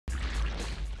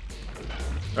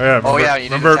Oh yeah, Oh, yeah, you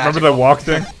did the remember the tactical. walk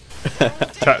thing?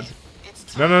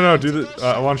 No, do the.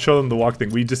 I want to show them the walk thing.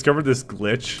 We discovered this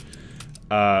glitch,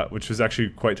 which was actually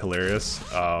quite hilarious.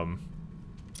 Oh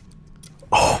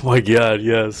my god,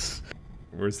 yes.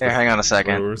 Where's Here, hang on a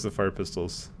second. Where's the fire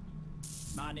pistols?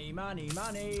 Money, money,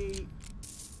 money.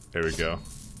 There we go.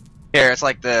 Here, it's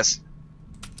like this.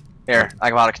 Here, I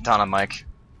got a katana, Mike.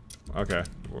 Okay.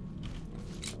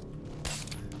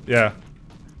 Yeah.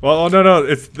 Well, oh, no,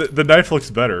 it's the knife looks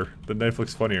better. The knife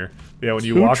looks funnier. Yeah, when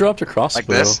you Who walk. dropped a crossbow? Like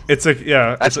this? It's like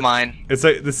That's mine. It's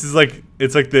like this is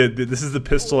the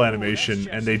pistol animation,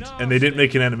 and they didn't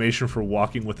make an animation for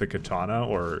walking with a katana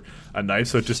or a knife,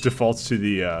 so it just defaults to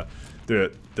the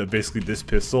basically this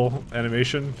pistol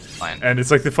animation. Fine. And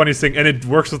it's like the funniest thing, and it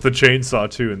works with the chainsaw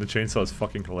too, and the chainsaw is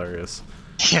fucking hilarious.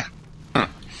 Yeah.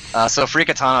 So free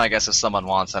katana, I guess, if someone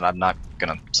wants it, I'm not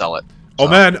gonna sell it. Oh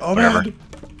So, man! whatever.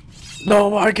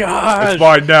 Oh my god! It's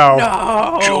mine now.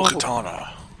 No! Dual katana.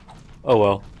 Oh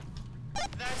well.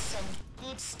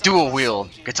 Dual wield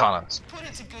katanas.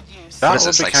 That What is would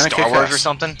this, be like kinda Star Wars or kick-ass.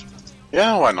 something?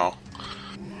 Yeah, why not?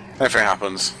 Anything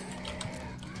happens.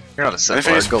 You're not a Sith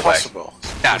Anything Lord, is go away. possible.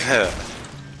 Yeah.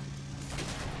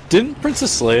 Didn't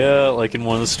Princess Leia, like in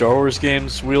one of the Star Wars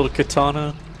games, wield a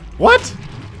katana? What?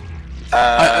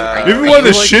 Maybe one of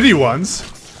the like- shitty ones.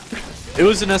 It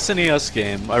was an SNES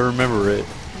game. I remember it.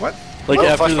 What? Like Oh,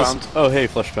 after this. Fleshpound. Oh hey,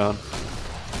 Fleshpound.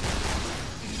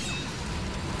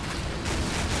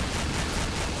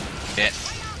 It.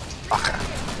 Okay.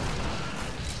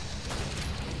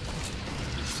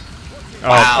 Oh,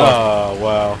 Wow. fuck. Oh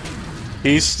wow.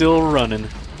 He's still running.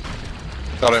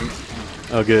 Got him.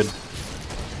 Oh good.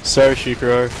 Sorry,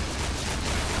 Shikrar.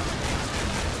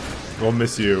 We'll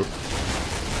miss you.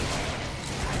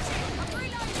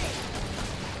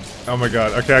 Oh my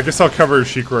god. Okay, I guess I'll cover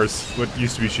Shikrar's, what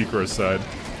used to be Shikrar's side.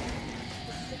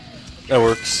 That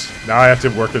works. Now I have to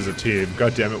work as a team.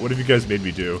 God damn it, what have you guys made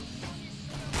me do?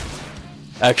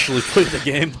 Actually play the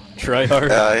game. Try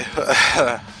hard.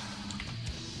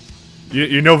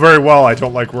 You know very well I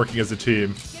don't like working as a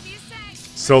team.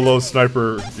 Solo,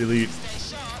 sniper, elite.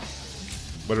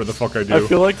 Whatever the fuck I do. I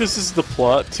feel like this is the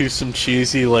plot to some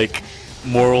cheesy, like,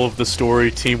 moral of the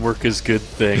story, teamwork is good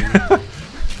thing.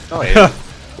 Oh yeah.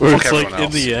 Where Fuck it's like, everyone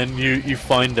in the end, you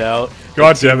find out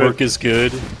God that damn it. teamwork is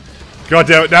good. God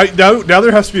damn it, now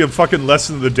there has to be a fucking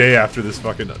lesson of the day after this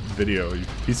fucking video, you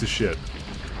piece of shit.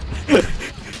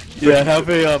 Yeah, have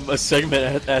a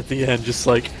segment at the end, just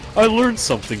like, I learned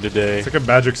something today. It's like a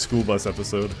Magic School Bus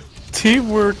episode.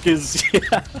 Teamwork is,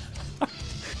 yeah.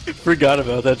 Forgot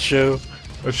about that show.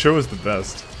 That show is the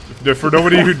best. For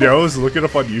nobody who knows, look it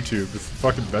up on YouTube. It's the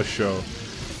fucking best show.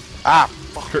 Ah,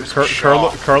 fuck.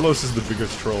 Carlos is the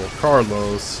biggest troll.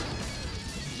 Carlos.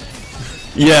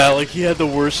 Yeah, like he had the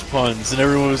worst puns, and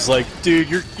everyone was like, dude,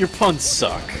 your puns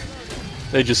suck.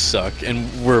 They just suck, and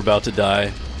we're about to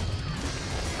die.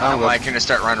 Oh, Mike, you're gonna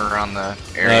start running around the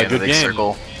area in a good big game.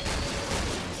 circle.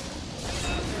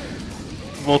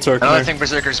 Moltar, come Another here. thing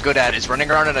Berserker's good at is running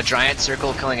around in a giant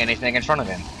circle, killing anything in front of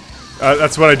him.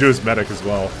 That's what I do as medic as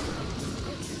well.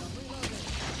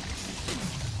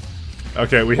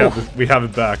 Okay, we have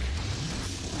it back.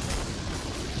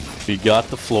 We got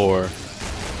the floor.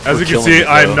 As We're you can killing see, it,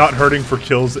 I'm though. not hurting for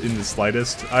kills in the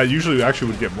slightest. I usually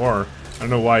actually would get more. I don't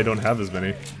know why I don't have as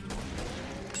many.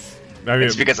 I mean,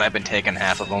 It's because I've been taking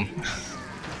half of them.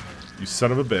 you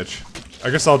son of a bitch. I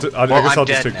guess I'll just I'm take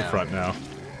dead the now. front now.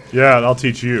 Yeah, I'll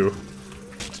teach you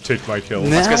to take my kills.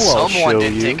 Nah. Because I'll someone show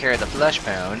didn't you. take care of the flesh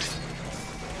pound.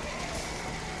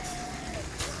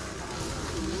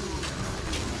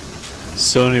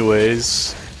 So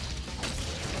anyways,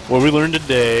 what we learned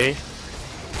today,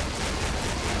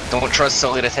 Don't trust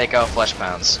Sully to take out flesh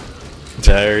pounds.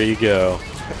 there you go.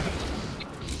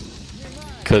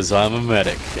 Cause I'm a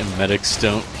medic, and medics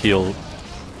don't heal.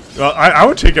 Well, I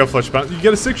would take out Fleshpound. You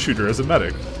get a 6-shooter as a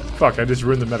medic. Fuck, I just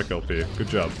ruined the medic LP. Good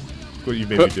job. What you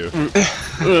made me do.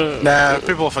 Nah,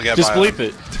 people forget Just about bleep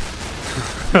it.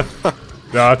 No,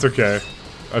 that's okay.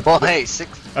 Well, hey,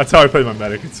 six. That's how I play my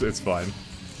medic. It's fine.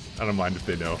 I don't mind if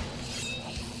they know.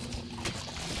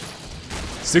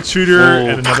 6-shooter Oh.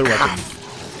 and another weapon.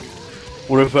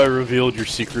 What if I revealed your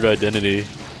secret identity?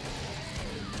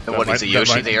 What is a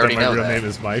Yoshi? They already know my real that. name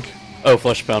is Mike. Oh,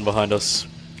 Fleshpound behind us.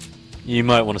 You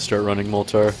might want to start running,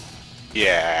 Moltar.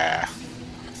 Yeah.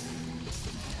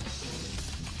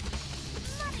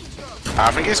 I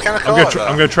think he's kind of cool.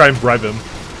 I'm gonna try and bribe him.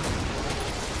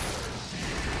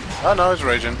 Oh no, he's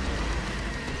raging.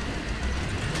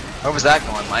 Where was that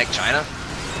going, Mike? China?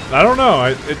 I don't know.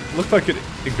 It looked like it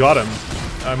got him.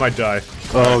 I might die.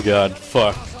 Oh god,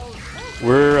 fuck.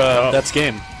 We're, that's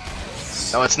game.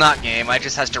 No, it's not game. I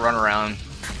just has to run around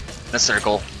in a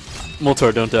circle.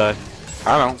 Moltar, don't die.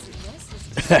 I don't.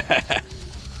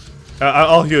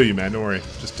 I'll heal you, man. Don't worry.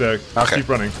 Just Okay. keep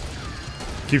running.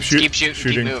 Keep Keep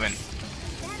shooting, keep moving.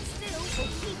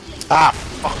 Ah!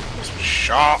 Oh,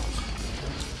 shot!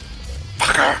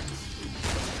 Fucker!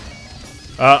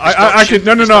 I can.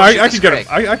 No. don't I shoot can the get him.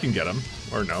 Scrake. I can get him.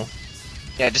 Or no.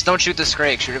 Yeah, just don't shoot the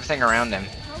Scrake. Shoot everything around him.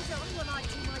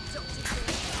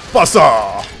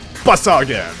 Buzzsaw! Buzzsaw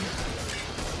again!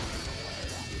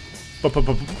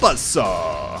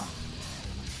 Buzzsaw!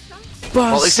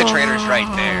 Well, at least the traitor's right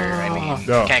there. I mean,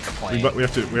 No, can't complain. we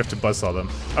have to buzzsaw them.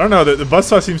 I don't know. The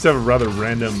buzzsaw seems to have a rather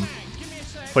random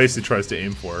place it tries to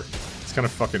aim for. It's kind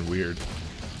of fucking weird.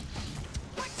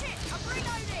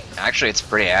 Actually, it's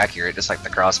pretty accurate, just like the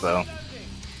crossbow.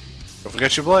 Don't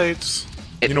forget your blades.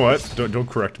 You know what? Don't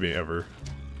correct me ever.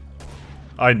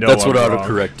 I know That's I'm what wrong.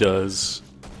 autocorrect does.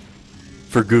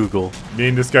 For Google. Me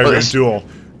and this guy Well, are in it's- duel.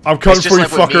 I'm coming It's for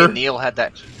just you, like when me and fucker. Neil had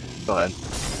that. Go ahead.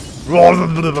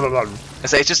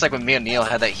 It's just like when me and Neil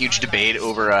had that huge debate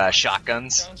over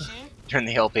shotguns during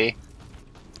the LP.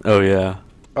 Oh yeah.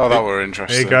 Oh, that were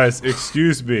interesting. Hey guys,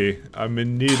 excuse me. I'm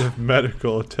in need of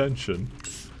medical attention.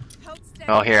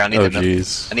 Oh, here I need Oh the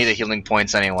jeez. I need the healing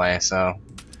points anyway, so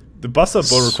The buzzsaw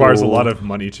bow requires a So- lot of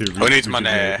money to. Who needs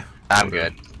money? I'm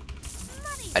good.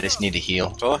 I just need to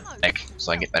heal, Really? like,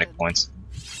 so I can get medic points.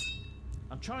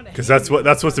 Because that's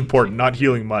what's important. Not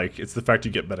healing Mike. It's the fact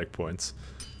you get medic points.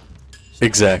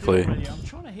 Exactly. I'm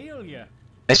trying to heal you.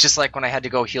 It's just like when I had to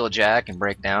go heal Jack and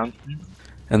break down.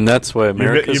 And that's why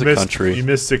America's a country. You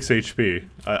missed 6 HP.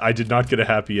 I did not get a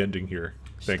happy ending here.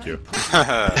 Thank you.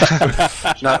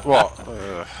 Not what?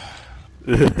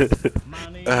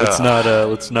 Money.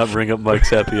 Let's not bring up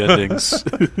Mike's happy endings.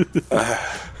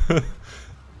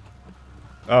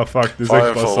 Oh fuck, there's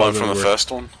Fire like for one buzzsaws from the everywhere.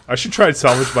 first one. I should try and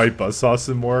salvage my buzzsaw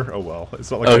some more. Oh well,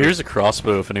 it's not like Oh, here's a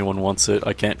crossbow if anyone wants it.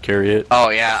 I can't carry it. Oh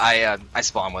yeah, I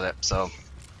spawn with it, so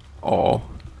Oh,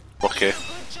 Okay.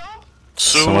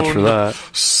 Soon. so much for that.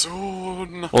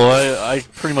 Soon. Well, I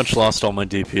pretty much lost all my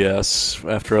DPS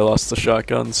after I lost the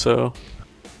shotgun, so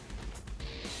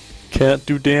can't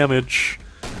do damage.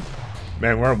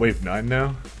 Man, we're on wave 9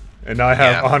 now, and now I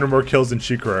have Yeah. 100 more kills than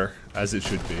Shikrar, as it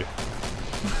should be.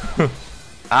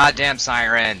 ah damn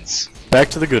sirens. Back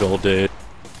to the good old days.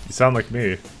 You sound like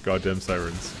me, goddamn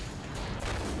sirens.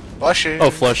 Fleshy. Oh,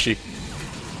 fleshy.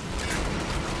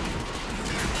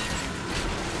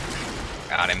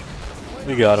 Got him.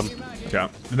 We got him. Yeah.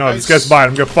 No, this guy's mine.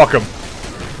 I'm gonna fuck him.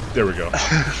 There we go.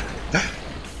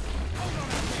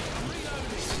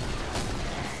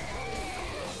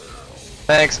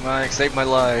 Thanks, Mike. Saved my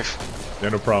life. Yeah,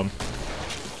 no problem.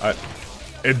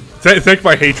 Thank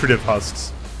my hatred of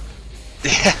husks.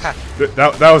 Yeah.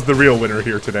 That was the real winner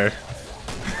here today.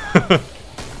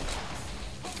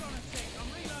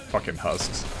 Fucking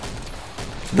husks.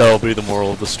 That'll be the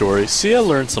moral of the story. See, I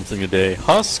learned something today.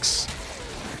 Husks,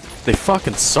 they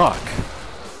fucking suck.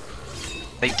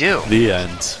 They do. The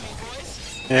end.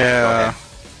 Yeah.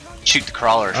 Shoot the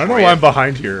crawlers. I don't for know you. why I'm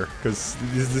behind here, because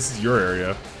this is your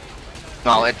area.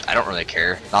 No, I don't really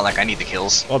care. Not like I need the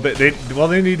kills. Well,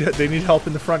 they need help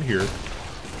in the front here.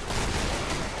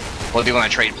 Well, do you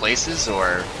want to trade places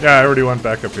or? Yeah, I already went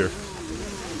back up here.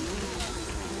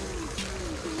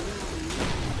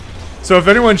 So if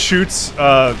anyone shoots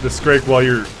the Scrake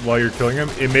while you're killing him,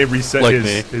 it may reset Like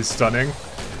his stunning,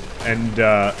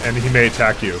 and he may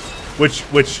attack you.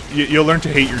 Which you'll learn to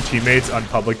hate your teammates on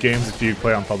public games if you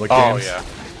play on public Oh games. yeah.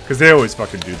 Because they always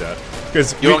fucking do that.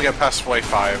 Because You won't get past wave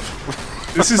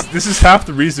 5. this is half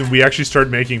the reason we actually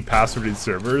started making passworded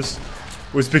servers,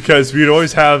 was because we'd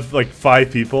always have like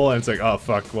 5 people, and it's like, oh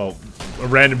fuck, well, a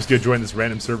random's gonna join this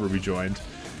random server we joined,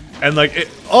 and like it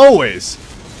always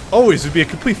would be a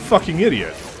complete fucking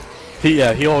idiot. He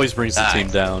always brings the Ah. team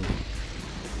down.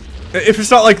 If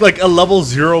it's not like a level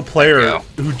 0 player Yeah.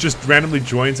 who just randomly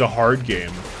joins a hard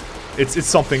game, it's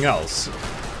something else.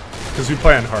 Because we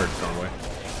play on hard normally.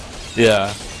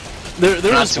 Yeah. There Not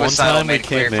was one suicidal, time we made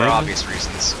clear came for in, obvious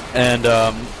reasons. and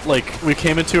like we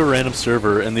came into a random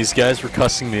server, and these guys were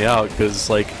cussing me out because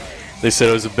like they said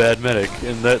I was a bad medic,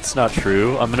 and that's not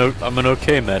true. I'm an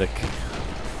okay medic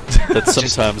that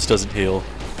sometimes doesn't heal.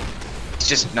 It's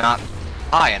just not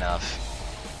high enough.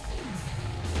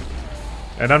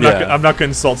 And I'm Yeah. not gonna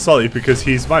insult Sully because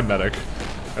he's my medic.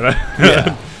 And,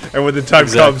 Yeah. and when the time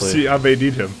comes, Exactly. I may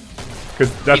need him. Because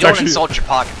You that's don't actually insult your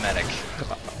pocket medic.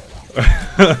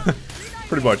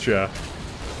 pretty much, yeah.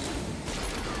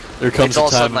 There comes It's a all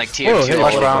of a time. sudden like tier Whoa, 2 hey, all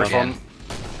Flash over round again. from.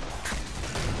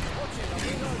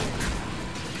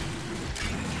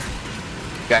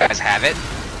 You guys have it?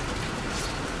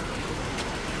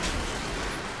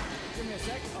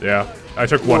 Yeah, I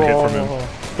took one hit from him,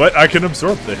 but I can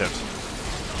absorb the hit.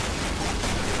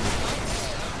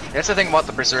 That's the thing about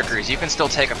the Berserker is you can still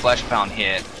take a flesh pound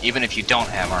hit even if you don't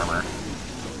have armor.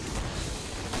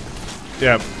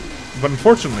 Yeah, but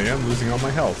unfortunately, I'm losing all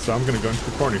my health, so I'm gonna go into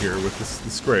the corner here with this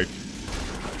Scrake.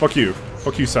 Fuck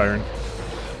you, Siren.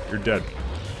 You're dead.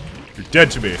 You're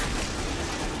dead to me.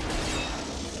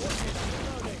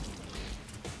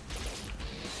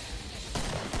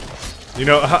 You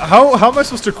know, how am I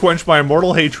supposed to quench my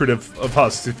immortal hatred of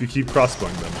husks if you keep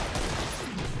crossbowing them?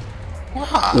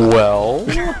 Well,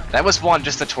 That was one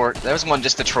just to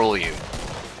troll you.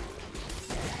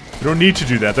 You don't need to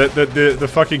do that. The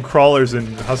fucking crawlers and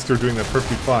husks are doing that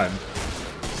perfectly fine.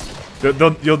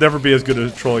 You'll never be as good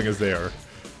at trolling as they are.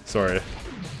 Sorry.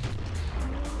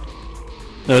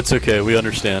 no, it's okay. We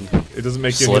understand. It doesn't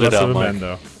make you Slit any it less out, of a Mike. man,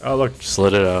 though. Oh look, Just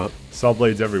let it out. saw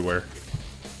blades everywhere.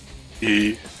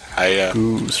 Goose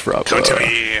frappa. Come to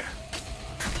me.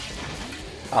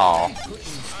 Oh,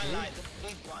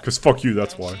 Cause fuck you,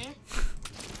 that's why.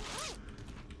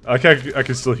 I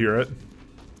can still hear it.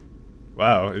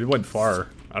 Wow, it went far.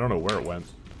 I don't know where it went.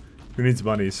 Who needs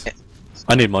monies?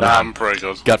 I need money. I'm pretty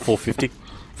good. Got 450.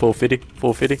 450.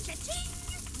 450.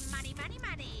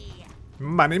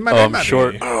 Money, Oh, money, I'm money.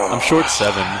 short. I'm short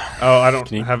 7. Oh, I don't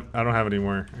Can you- have any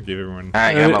more. I gave everyone.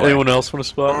 alright, get out of my way. Anyone else want to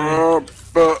spot me?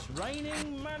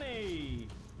 Raining money.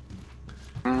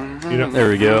 You know, There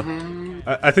we go.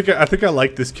 I think I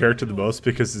like this character the most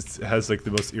because it has like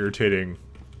the most irritating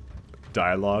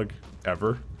dialogue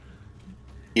ever.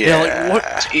 Yeah. like,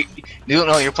 what? You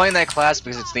know, you're playing that class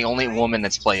because it's the only woman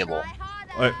that's playable.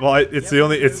 It's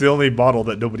the only model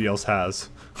that nobody else has.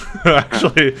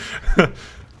 Actually,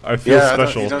 I feel Yeah,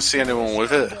 special. you don't see anyone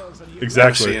with it. Never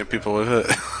Exactly. see people with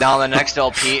it. Now, the next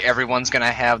LP, everyone's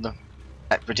gonna have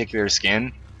that particular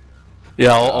skin.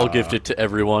 Yeah, I'll gift it to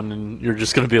everyone, and you're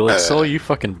just gonna be like, "So you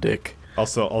fucking dick."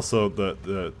 Also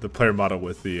the player model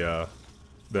with the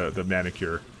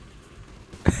manicure.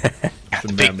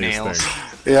 The big manliest nails.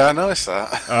 thing. Yeah, I noticed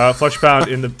that. Flesh pound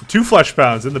in the 2 flesh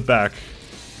pounds in the back.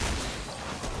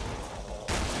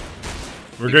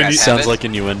 We're You gonna guys need. have Sounds it? like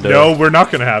innuendo. No, we're not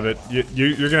gonna have it.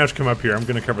 You're gonna have to come up here. I'm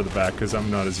gonna cover the back because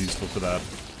I'm not as useful for that.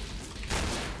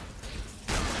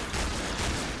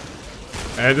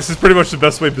 And this is pretty much the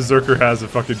best way Berserker has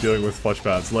of fucking dealing with flesh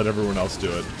pounds. Let everyone else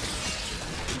do it.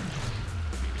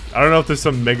 I don't know if there's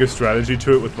some mega strategy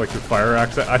to it with like the fire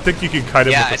axe. I think you can kite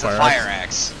him Yeah, with it's the a fire fire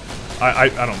axe.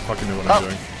 axe. I don't fucking know what I'm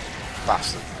doing.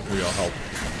 Bastard. Maybe I'll help.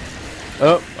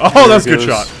 Oh, Oh, there that's a it good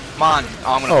goes. shot. Come on.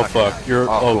 Oh, I'm gonna Oh fuck fuck! you. You're.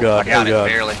 Oh cool. god! I got Oh it, god!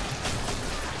 barely.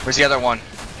 Where's the other one?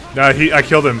 Nah, I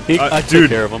killed him. I took Dude,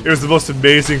 care of him. it was the most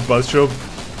amazing buzz show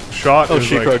shot. It Oh, was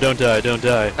Shikar, like, don't die! Don't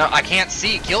die! No, I can't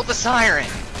see. Kill the siren.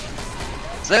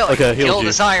 Still, Okay, healed kill you.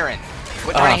 the siren.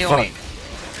 Quit trying to heal fuck. me.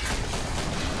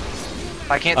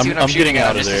 If I can't see what I'm I'm shooting getting at,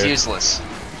 out I'm of just as there. useless.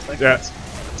 yeah.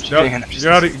 Shooting No, at, I'm just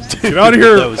get out as- of get out of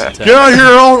here! That was intense. Get out of here!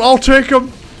 I'll take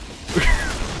him.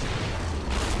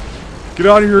 Get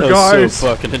out of here, That was guys!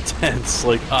 so fucking intense.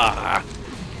 Like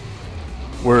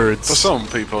words. For some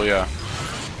people, yeah.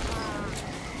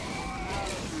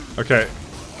 Okay,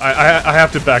 I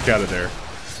have to back out of there.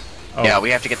 Oh, Yeah, we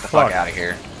have to get the fuck fuck. out of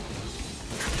here.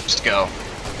 Just go.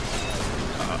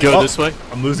 Go Oh. this way.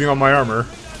 I'm losing all my armor.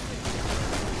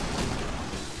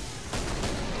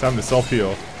 Time to self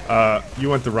heal. You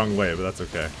went the wrong way, but that's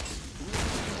okay.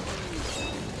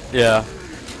 Yeah.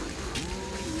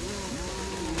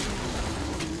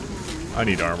 I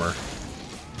need armor.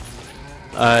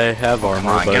 I have armor,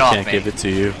 on, but get I off can't me. give it to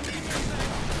you.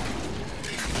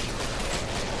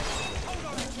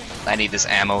 I need this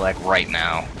ammo like right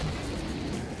now.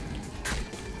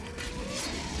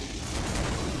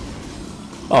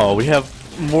 Oh, we have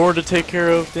more to take care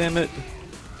of. Damn it.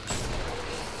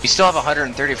 You still have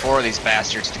 134 of these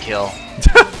bastards to kill.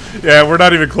 Yeah, we're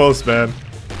not even close, man.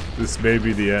 This may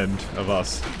be the end of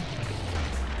us.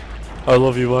 I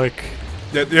love you, Mike.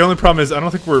 Yeah, the only problem is I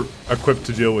don't think we're equipped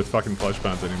to deal with fucking flesh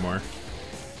pounds anymore.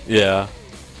 Yeah.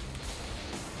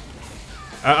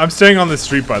 I'm staying on this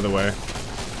street, by the way.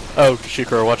 Oh,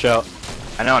 Shikar, watch out.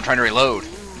 I know, I'm trying to reload.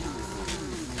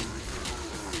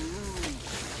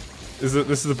 This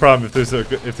is the problem.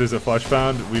 If there's a flesh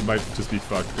pound, we might just be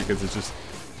fucked because it's just.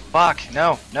 Fuck,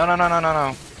 no. No, no, no, no, no,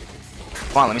 no.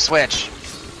 Come on, let me switch.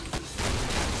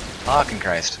 Fucking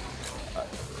Christ.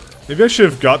 Maybe I should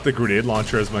have got the grenade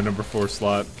launcher as my number 4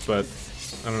 slot, but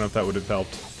I don't know if that would have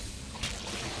helped.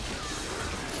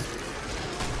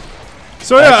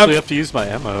 So I yeah, actually have to use my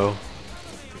ammo.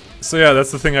 so yeah,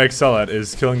 that's the thing I excel at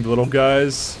is killing the little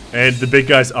guys and the big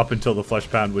guys up until the flesh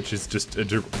pound, which is just a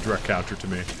direct counter to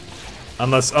me.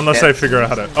 Unless I figure out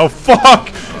how to. Oh fuck!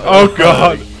 Oh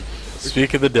god!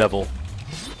 Speak of the devil.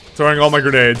 Throwing all my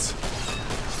grenades.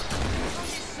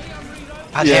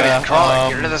 God damn it, crawler.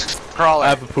 Get rid of this crawler. I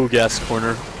have a poo gas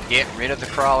corner. Get rid of the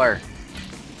crawler.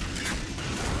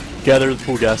 Gather the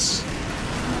poo gas.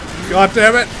 God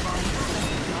damn it!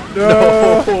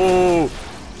 No! Oh.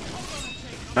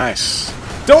 Nice.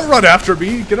 Don't run after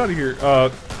me! Get out of here.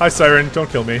 Hi Siren, don't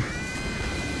kill me.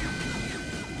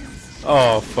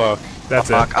 Oh fuck. That's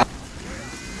Oh, it.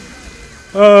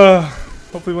 fuck.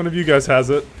 Hopefully one of you guys has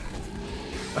it.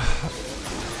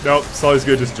 Nope, it's always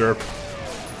good, just derp.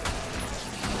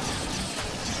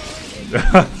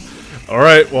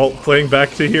 Alright, well, playing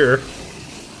back to here.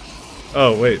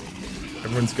 Oh, wait.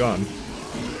 Everyone's gone.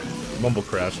 Mumble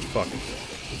crashed. Fuck.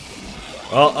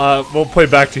 Well, we'll play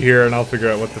back to here and I'll figure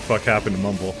out what the fuck happened to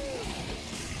Mumble.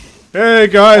 Hey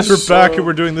guys, we're back and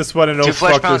we're doing this one and oh Two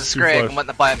flesh fuck pounds this. is great. I'm letting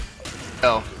the buy.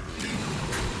 Go.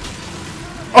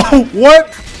 Oh,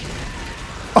 what?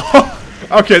 Oh,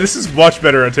 okay, this is much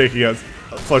better at taking out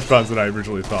flesh pounds than I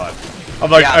originally thought.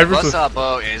 I'm like, Yeah, the buzzsaw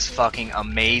bow is fucking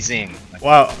amazing.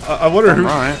 wow, I wonder who.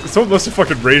 Alright. Someone must have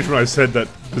fucking raged when I said that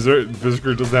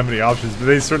Berserker doesn't have any options, but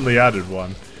they certainly added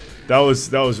one. That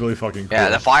was really fucking cool. Yeah,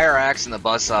 the fire axe and the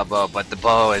buzzsaw bow, but the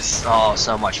bow is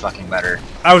so much fucking better.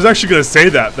 I was actually gonna say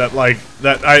that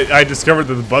I discovered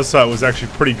that the buzzsaw was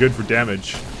actually pretty good for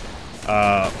damage.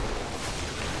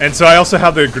 And so I also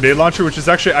have the grenade launcher, which is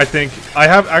actually I think I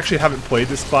haven't played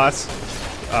this class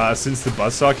since the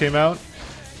buzzsaw came out,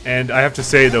 and I have to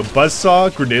say the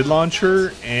buzzsaw, grenade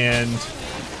launcher, and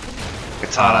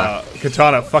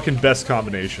katana, fucking best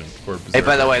combination for Berserker. Hey,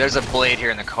 by the way, there's a blade here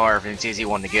in the car. If it's easy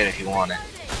one to get if you want it.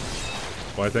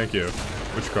 Why, thank you.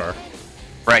 Which car?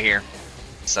 Right here,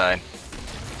 side.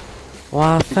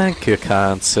 Why, thank you,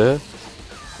 kind sir.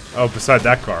 Oh, beside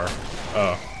that car.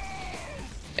 Oh.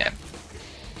 Yeah.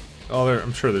 Oh,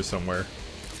 I'm sure there's somewhere.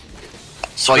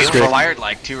 So you great. fired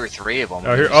like 2 or 3 of them.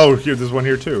 Oh, here. Oh, here. There's one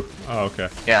here too. Oh, okay.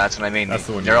 Yeah, that's what I mean. That's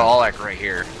the one They're you all like right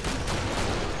here.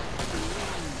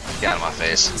 Get out of my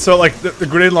face. So, like, the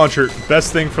grenade launcher,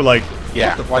 best thing for, like...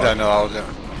 Yeah, why don't I know?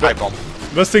 Pipe bomb.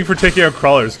 Best thing for taking out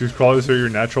crawlers, because crawlers are your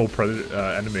natural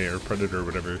enemy, or predator, or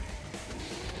whatever.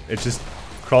 It's just...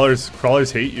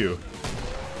 Crawlers hate you.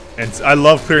 And I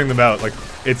love clearing them out. Like,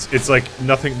 it's like,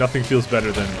 nothing feels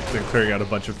better than clearing out a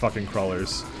bunch of fucking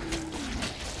crawlers.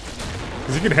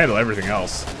 Because you can handle everything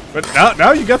else. But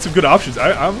now you got some good options.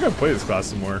 I'm gonna play this class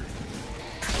some more.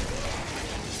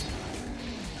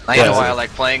 I know why I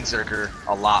like playing Berserker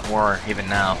a lot more even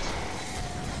now.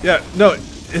 Yeah, no,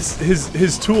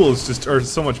 his tools just are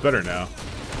so much better now.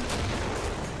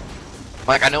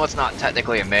 Like, I know it's not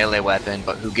technically a melee weapon,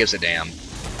 but who gives a damn?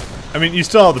 I mean, you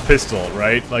still have the pistol,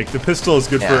 right? Like, the pistol is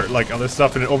good Yeah. for, like, other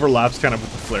stuff, and it overlaps kind of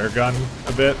with the flare gun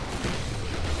a bit.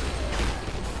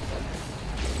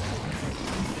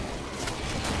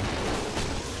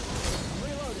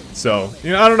 So,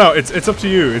 you know, I don't know. It's up to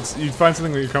you. You find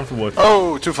something that you're comfortable with.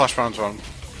 Oh, 2 flash rounds on.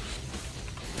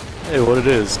 Hey, what it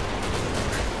is?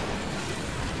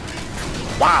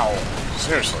 Wow.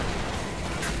 Seriously.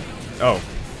 Oh.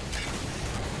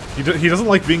 He doesn't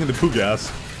like being in the poo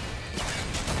gas.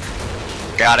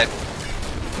 Got it.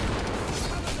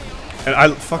 And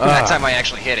I fucking... That time I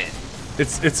actually hit it.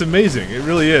 It's amazing. It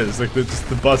really is. Like, just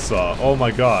the buzzsaw. Oh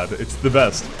my god. It's the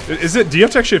best. Is it... Do you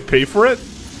have to actually pay for it?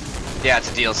 Yeah,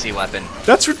 it's a DLC weapon.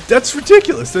 That's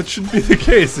ridiculous. That shouldn't be the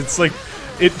case. It's like...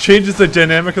 It changes the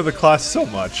dynamic of the class so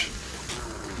much.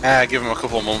 Give him a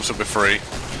couple of months, it'll be free.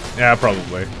 Yeah,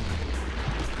 probably.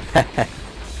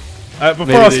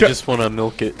 Maybe they just want to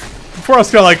milk it. Before I was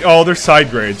kind of like, oh, they're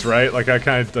side grades, right? Like, I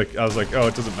was like, oh,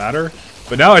 it doesn't matter.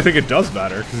 But now I think it does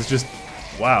matter, because it's just...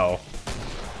 Wow.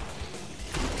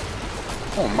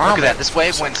 Oh, my. Look at that. This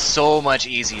wave went so much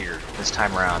easier this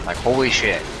time around. Like, holy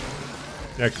shit.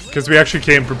 Yeah, because we actually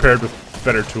came prepared with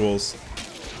better tools.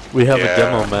 We have Yeah. a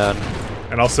demo, man.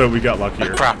 And also, we got A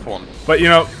luckier. crap one. But, you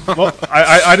know, well,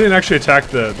 I didn't actually attack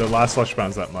the last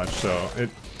fleshpounds that much, so...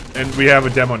 And we have a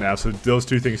demo now, so those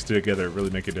two things together really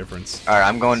make a difference. Alright,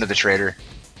 I'm going to the trader.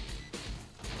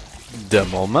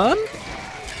 Demo, man?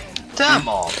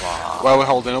 Demo. Where are we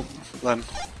holding up, then?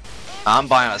 I'm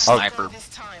buying a sniper.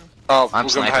 Oh, I'm we're going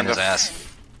sniping behind his the... ass.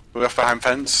 We're behind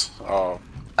fence? Oh.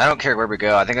 I don't care where we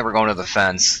go. I think that we're going to the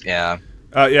fence. Yeah.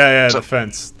 Yeah, So- the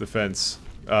fence.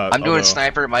 I'm doing although-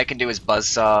 sniper. Mike can do his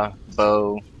buzzsaw,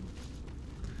 bow.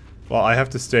 Well, I have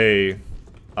to stay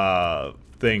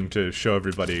thing to show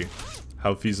everybody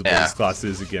how feasible Yeah. this class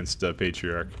is against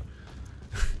Patriarch.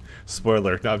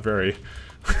 Spoiler, not very.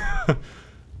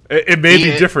 it may be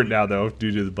Yeah. different now, though,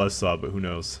 due to the buzzsaw, but who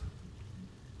knows?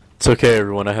 It's okay,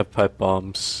 everyone. I have pipe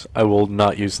bombs. I will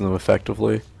not use them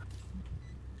effectively.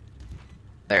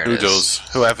 There it Who is. does?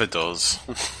 Whoever does.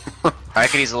 I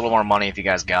could use a little more money if you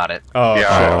guys got it. Oh,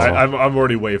 Yeah. okay. I'm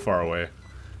already way far away.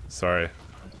 Sorry,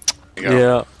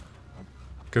 Yeah.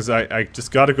 because I just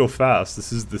gotta go fast.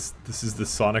 This is the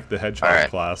Sonic the Hedgehog Alright.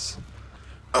 class.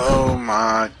 Oh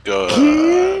my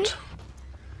god.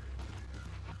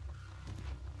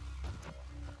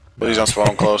 Please don't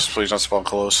spawn close. Please don't spawn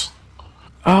close.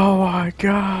 Oh my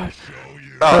god.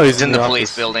 Oh, He's in the office.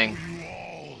 police building.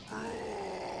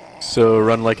 So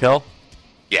run like hell?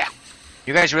 yeah.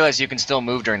 You guys realize you can still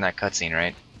move during that cutscene,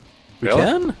 right? We Really?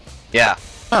 can? Yeah.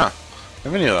 Huh.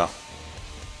 Never knew that.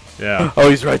 Yeah. Oh,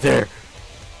 he's right there.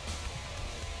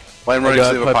 Why am I I got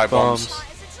running to the pipe bombs?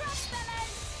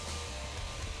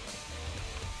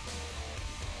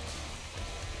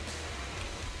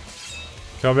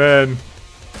 Come in.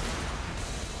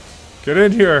 Get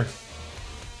in here.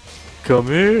 Come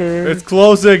here. It's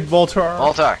closing, Voltar.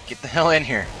 Baltar, get the hell in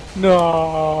here.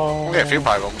 No. Okay, a few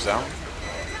pipe bombs down.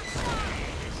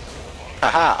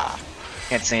 Haha.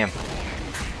 Can't see him.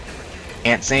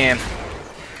 Can't see him.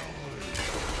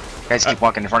 Guys keep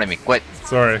walking in front of me. Quit.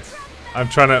 Sorry, I'm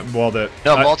trying to weld it.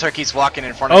 No, I- Baltar keeps walking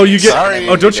in front of Oh, me. you get. Sorry.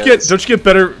 Oh, don't you Yes. get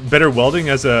better welding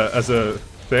as a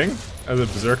thing, as a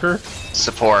berserker?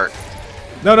 Support.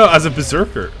 No, as a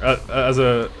berserker. As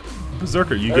a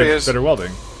berserker, you There he get is. better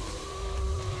welding.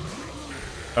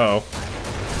 Uh oh.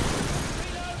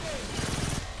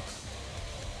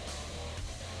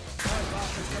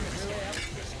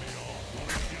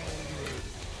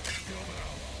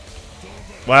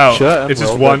 Wow, Shut and it's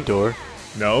just weld one that door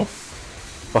No,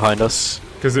 behind us.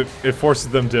 because it forces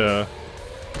them to.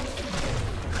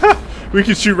 We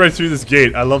can shoot right through this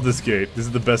gate. I love this gate. This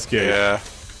is the best gate. Yeah.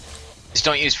 Just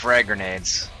don't use frag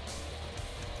grenades.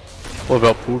 What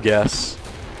about pool gas?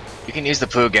 You can use the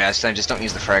poo gas, then just don't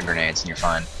use the frag grenades and you're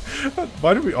fine.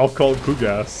 Why did we all call it poo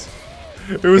gas?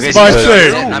 It was Because my you said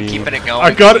it, thing. and I'm keeping it going.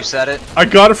 I got 'cause it. You said it. I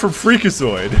got it from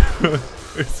Freakazoid.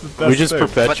 It's the best We just thing.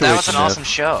 perpetuate But that was an that. awesome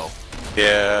show.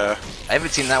 Yeah. I haven't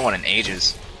seen that one in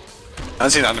ages. I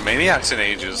haven't seen Animaniacs in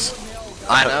ages.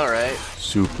 I know, right?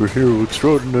 Superhero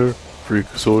extraordinaire.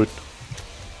 Freakazoid.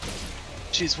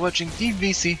 She's watching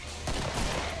TVC.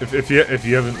 If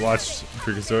you haven't watched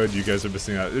Freakazoid, you guys are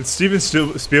missing out. It's Steven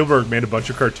Spielberg made a bunch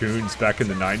of cartoons back in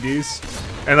the 90s,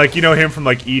 and like you know him from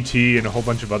like E.T. and a whole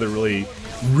bunch of other really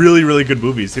good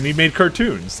movies, and he made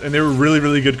cartoons, and they were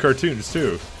really good cartoons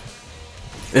too.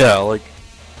 Yeah, like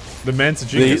The man's a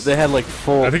they genius. had like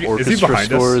full I think- is he orchestra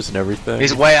behind us? scores and everything.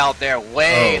 He's way out there,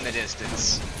 way Oh. in the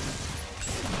distance.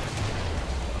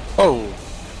 Oh.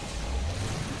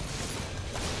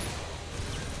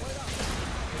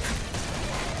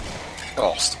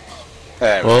 Lost.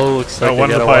 There we go. Well, looks like one I in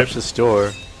the gotta pipe. watch this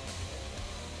door.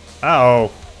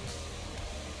 Ow!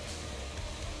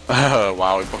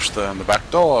 Wow, we pushed the back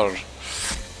door.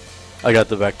 I got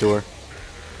the back door.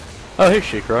 Oh, hey,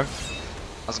 Shake-Rock.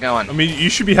 How's it going? I mean, you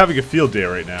should be having a field day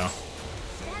right now.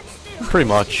 Pretty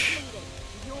much.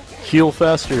 Heal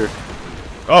faster.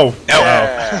 Oh! Wow!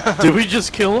 Yeah. Did we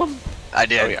just kill him? I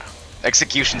did. Oh yeah.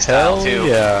 Execution style, Hell too.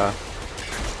 yeah.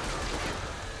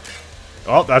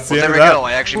 Oh, that's the Well, end there of we that. go.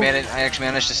 I actually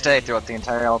managed to stay throughout the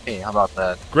entire LP. How about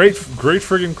that? Great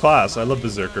friggin' class. I love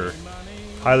Berserker.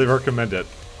 Highly recommend it.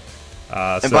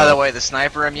 And by the way, the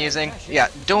sniper I'm using, yeah,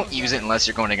 don't use it unless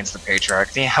you're going against the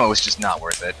Patriarch. The ammo is just not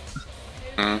worth it.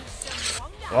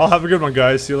 well, have a good one,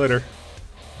 guys. See you later.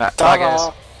 Bye,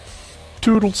 guys.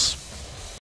 Toodles.